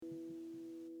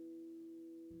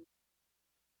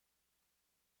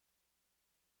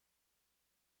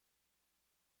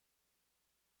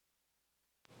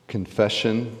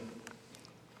confession,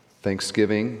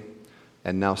 thanksgiving,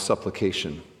 and now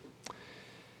supplication. I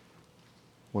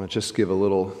want to just give a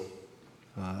little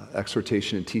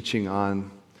exhortation and teaching on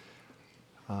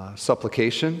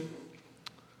supplication,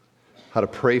 how to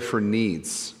pray for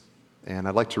needs. And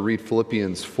I'd like to read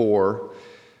Philippians 4,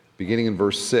 beginning in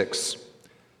verse 6.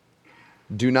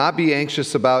 Do not be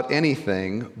anxious about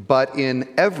anything, but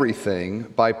in everything,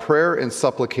 by prayer and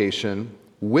supplication,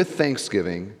 with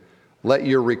thanksgiving, let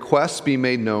your requests be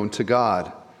made known to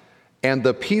God. And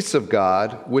the peace of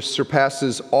God, which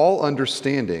surpasses all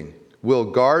understanding, will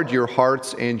guard your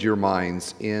hearts and your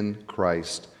minds in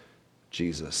Christ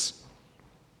Jesus.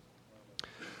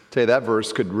 Tell you, that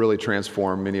verse could really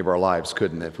transform many of our lives,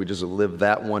 couldn't it, if we just live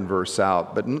that one verse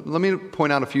out. But let me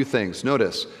point out a few things.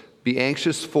 Notice, be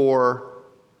anxious for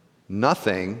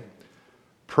nothing,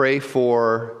 pray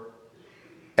for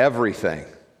everything.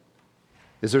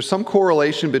 Is there some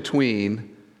correlation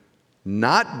between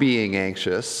not being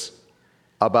anxious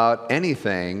about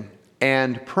anything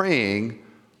and praying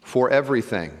for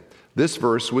everything? This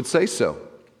verse would say so.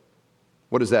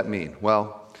 What does that mean?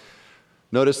 Well,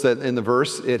 notice that in the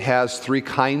verse it has three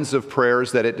kinds of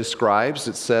prayers that it describes.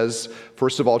 It says,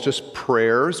 first of all, just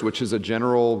prayers, which is a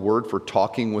general word for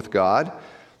talking with God.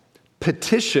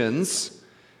 Petitions,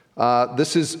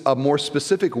 this is a more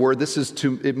specific word.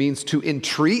 It means to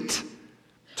entreat,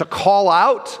 to call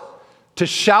out, to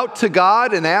shout to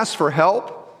God and ask for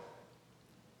help.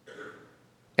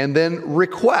 And then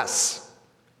requests.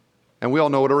 And we all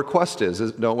know what a request is,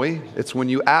 don't we? It's when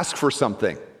you ask for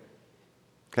something.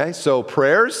 Okay, so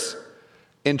prayers,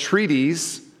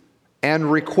 entreaties,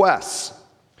 and requests.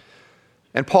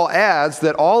 And Paul adds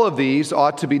that all of these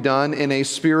ought to be done in a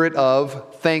spirit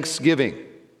of thanksgiving.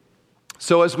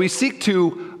 So as we seek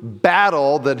to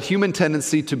battle the human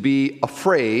tendency to be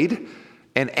afraid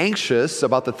and anxious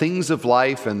about the things of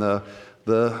life and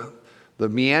the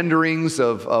meanderings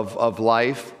of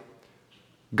life,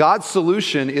 God's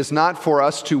solution is not for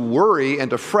us to worry and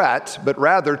to fret, but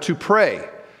rather to pray.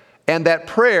 And that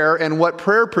prayer and what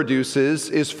prayer produces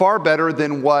is far better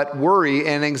than what worry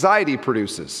and anxiety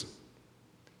produces.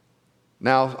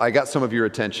 Now, I got some of your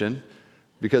attention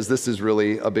because this is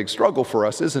really a big struggle for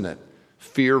us, isn't it?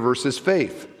 Fear versus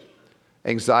faith.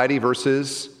 Anxiety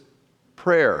versus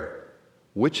prayer.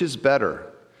 Which is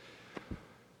better?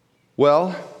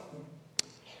 Well,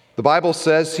 the Bible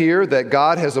says here that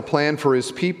God has a plan for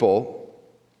His people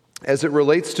as it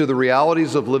relates to the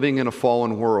realities of living in a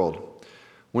fallen world.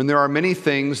 When there are many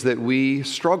things that we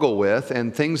struggle with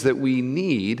and things that we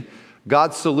need,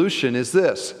 God's solution is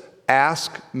this: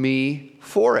 ask me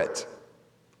for it.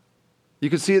 You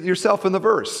can see it yourself in the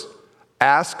verse.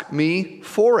 Ask me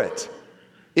for it.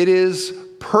 It is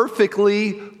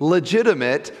perfectly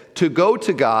legitimate to go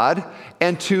to God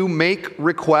and to make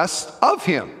requests of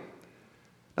Him.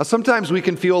 Now, sometimes we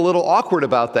can feel a little awkward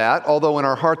about that, although in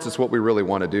our hearts it's what we really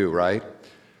want to do, right?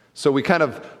 So we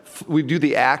do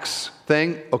the acts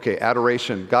thing. Okay,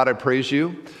 adoration. God, I praise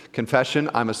you.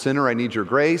 Confession, I'm a sinner, I need your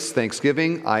grace.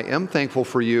 Thanksgiving, I am thankful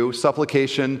for you.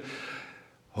 Supplication,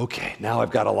 okay, now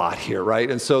I've got a lot here, right?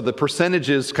 And so the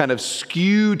percentages kind of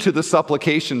skew to the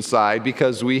supplication side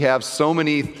because we have so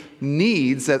many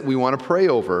needs that we want to pray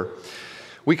over.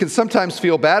 We can sometimes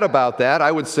feel bad about that.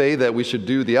 I would say that we should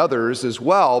do the others as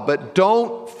well, but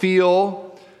don't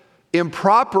feel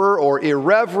improper or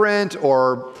irreverent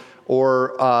or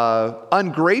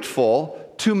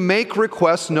ungrateful to make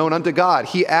requests known unto God.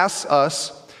 He asks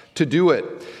us to do it.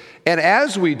 And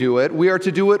as we do it, we are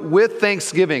to do it with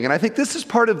thanksgiving. And I think this is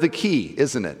part of the key,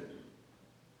 isn't it?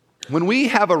 When we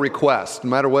have a request,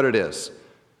 no matter what it is,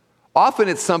 often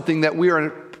it's something that we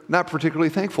are not particularly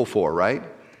thankful for, right?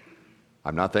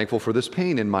 I'm not thankful for this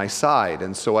pain in my side.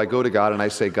 And so I go to God and I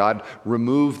say, God,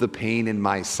 remove the pain in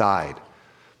my side.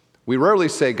 We rarely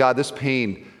say, God, this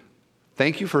pain,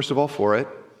 thank you, first of all, for it.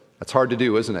 That's hard to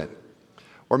do, isn't it?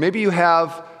 Or maybe you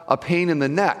have a pain in the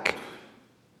neck.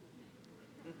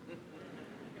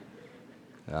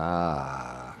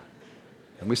 And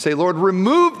we say, Lord,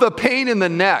 remove the pain in the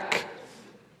neck,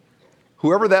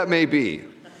 whoever that may be.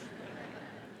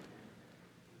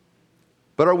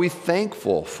 But are we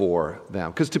thankful for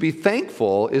them? Because to be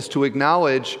thankful is to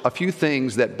acknowledge a few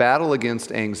things that battle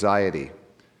against anxiety.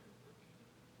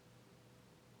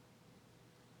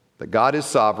 That God is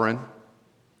sovereign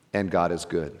and God is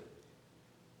good.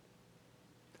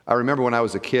 I remember when I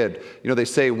was a kid, they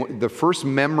say the first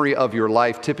memory of your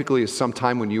life typically is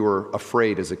sometime when you were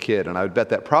afraid as a kid. And I would bet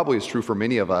that probably is true for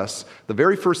many of us. The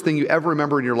very first thing you ever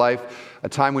remember in your life, a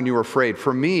time when you were afraid.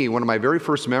 For me, one of my very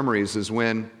first memories is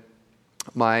when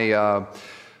my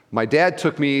My dad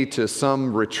took me to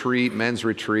some retreat, men's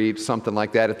retreat, something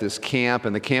like that, at this camp,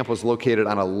 and the camp was located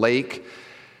on a lake.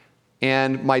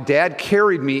 And my dad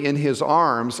carried me in his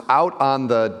arms out on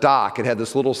the dock. It had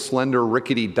this little slender,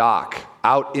 rickety dock,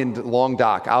 long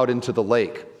dock, out into the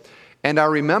lake. And I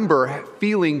remember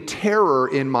feeling terror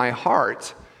in my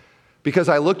heart because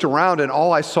I looked around and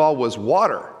all I saw was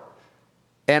water.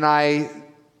 And I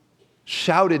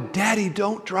shouted, "Daddy,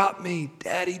 don't drop me.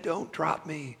 Daddy, don't drop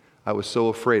me." I was so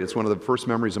afraid. It's one of the first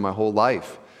memories of my whole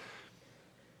life.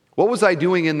 What was I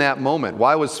doing in that moment?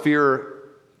 Why was fear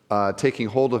taking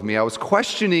hold of me? I was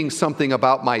questioning something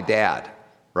about my dad,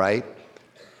 right?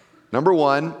 Number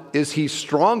one, is he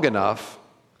strong enough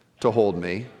to hold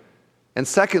me? And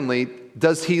secondly,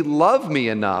 does he love me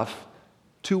enough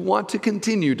to want to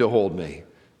continue to hold me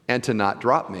and to not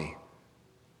drop me?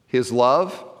 His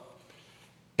love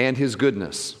and his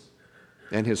goodness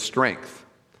and his strength.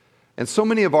 And so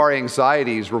many of our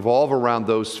anxieties revolve around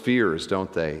those fears,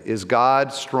 don't they? Is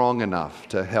God strong enough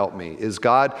to help me? Is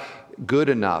God good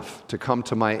enough to come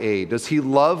to my aid? Does he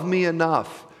love me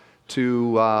enough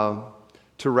to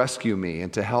rescue me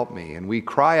and to help me? And we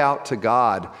cry out to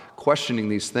God questioning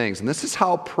these things. And this is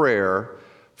how prayer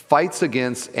fights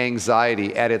against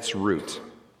anxiety at its root.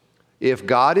 If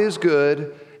God is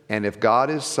good and if God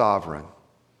is sovereign,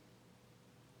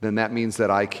 then that means that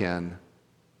I can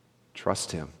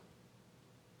trust him.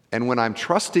 And when I'm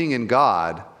trusting in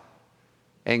God,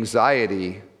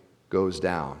 anxiety goes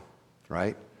down,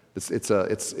 right? It's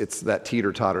that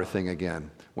teeter-totter thing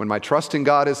again. When my trust in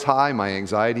God is high, my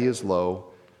anxiety is low.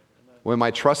 When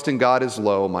my trust in God is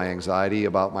low, my anxiety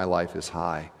about my life is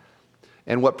high.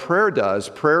 And what prayer does,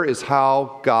 prayer is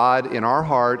how God in our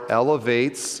heart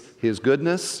elevates his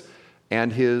goodness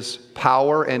and his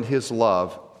power and his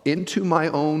love into my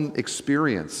own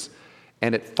experience,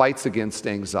 and it fights against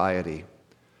anxiety.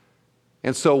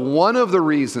 And so one of the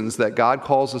reasons that God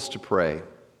calls us to pray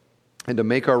and to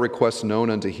make our requests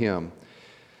known unto him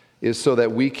is so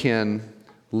that we can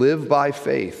live by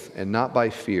faith and not by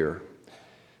fear.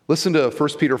 Listen to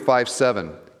 1 Peter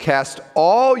 5:7. Cast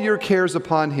all your cares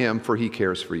upon him, for he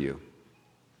cares for you.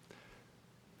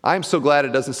 I'm so glad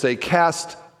it doesn't say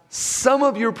cast some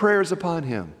of your prayers upon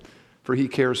him, for he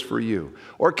cares for you.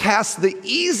 Or cast the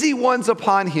easy ones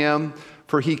upon him,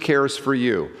 for he cares for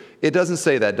you. It doesn't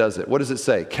say that, does it? What does it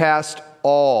say? Cast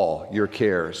all your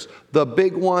cares. The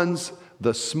big ones,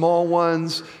 the small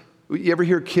ones. You ever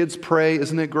hear kids pray?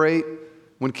 Isn't it great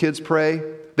when kids pray?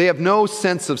 They have no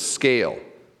sense of scale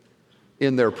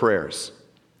in their prayers.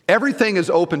 Everything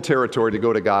is open territory to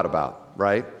go to God about,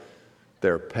 right?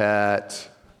 Their pet,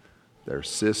 their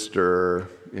sister,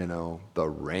 the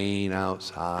rain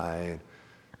outside.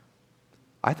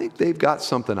 I think they've got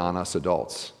something on us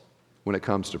adults when it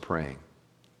comes to praying.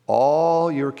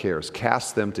 All your cares,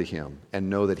 cast them to him and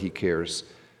know that he cares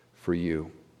for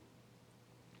you.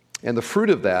 And the fruit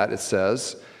of that, it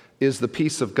says, is the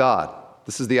peace of God.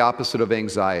 This is the opposite of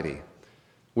anxiety,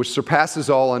 which surpasses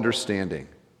all understanding,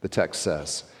 the text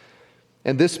says.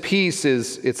 And this peace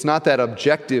it's not that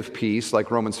objective peace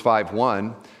like Romans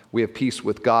 5:1. We have peace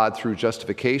with God through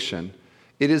justification.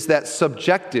 It is that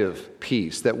subjective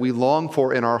peace that we long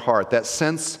for in our heart, that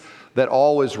sense that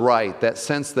all is right, that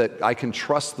sense that I can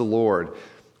trust the Lord.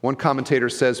 One commentator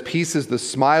says, peace is the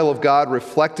smile of God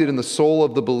reflected in the soul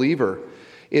of the believer.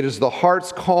 It is the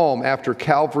heart's calm after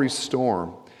Calvary's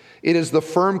storm. It is the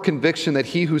firm conviction that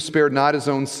he who spared not his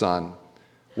own son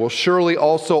will surely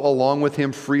also along with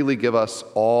him freely give us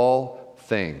all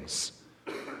things.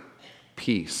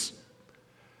 Peace.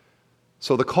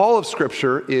 So the call of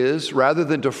Scripture is, rather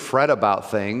than to fret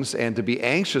about things and to be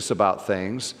anxious about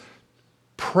things,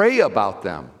 pray about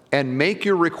them and make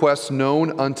your requests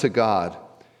known unto God.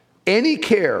 Any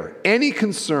care, any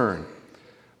concern,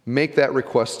 make that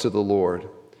request to the Lord.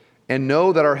 And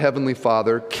know that our Heavenly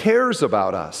Father cares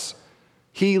about us.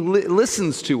 He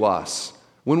listens to us.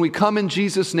 When we come in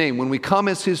Jesus' name, when we come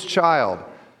as his child,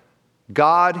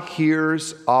 God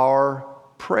hears our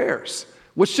prayers.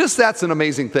 Which that's an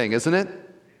amazing thing, isn't it?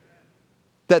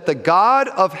 That the God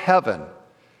of heaven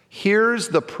hears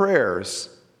the prayers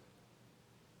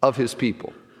of his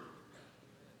people.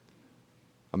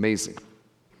 Amazing.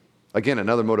 Again,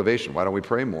 another motivation. Why don't we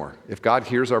pray more? If God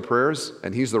hears our prayers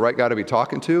and he's the right guy to be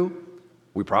talking to,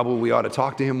 we probably ought to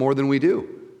talk to him more than we do.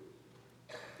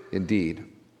 Indeed.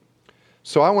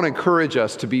 So I want to encourage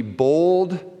us to be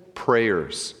bold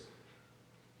prayers.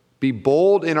 Be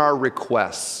bold in our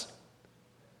requests.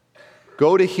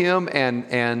 Go to him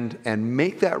and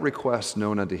make that request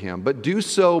known unto him. But do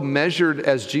so measured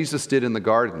as Jesus did in the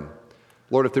garden.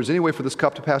 Lord, if there's any way for this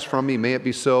cup to pass from me, may it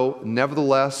be so.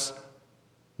 Nevertheless,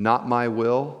 Not my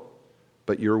will,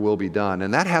 but your will be done.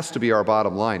 And that has to be our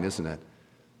bottom line, isn't it?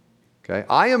 Okay?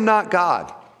 I am not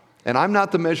God, and I'm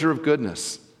not the measure of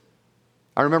goodness.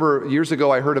 I remember years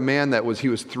ago I heard a man he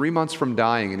was 3 months from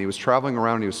dying, and he was traveling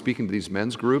around and he was speaking to these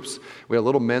men's groups. We had a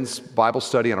little men's Bible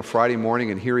study on a Friday morning,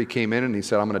 and here he came in and he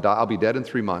said, I'm going to die. I'll be dead in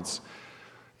 3 months.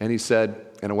 And he said,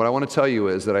 and what I want to tell you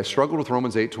is that I struggled with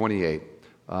Romans 8:28,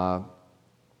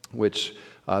 which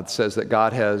says that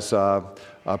God has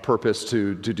a purpose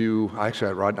to do,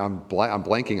 actually, I'm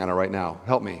blanking on it right now.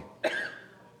 Help me.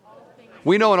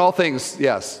 We know in all things,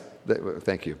 yes,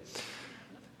 thank you.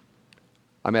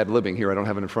 I'm ad-libbing here, I don't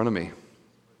have it in front of me.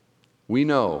 We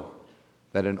know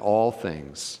that in all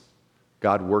things,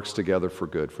 God works together for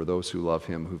good for those who love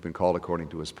him, who've been called according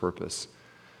to his purpose.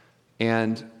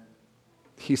 And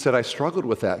he said, I struggled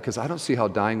with that because I don't see how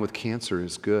dying with cancer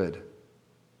is good.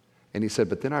 And he said,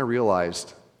 but then I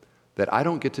realized that I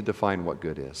don't get to define what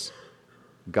good is.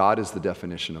 God is the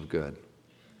definition of good.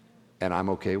 And I'm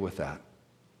okay with that.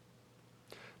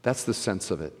 That's the sense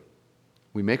of it.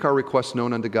 We make our requests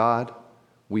known unto God.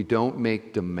 We don't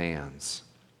make demands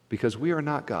because we are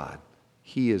not God.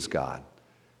 He is God.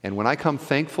 And when I come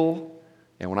thankful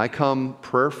and when I come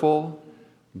prayerful,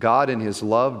 God in his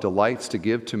love delights to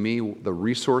give to me the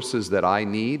resources that I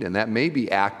need, and that may be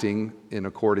acting in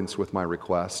accordance with my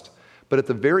request. But at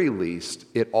the very least,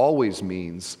 it always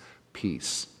means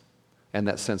peace and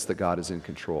that sense that God is in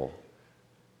control.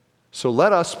 So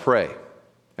let us pray.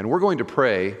 And we're going to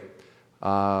pray.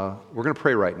 We're going to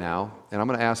pray right now, and I'm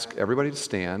going to ask everybody to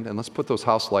stand, and let's put those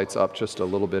house lights up just a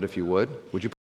little bit if you would. Would you?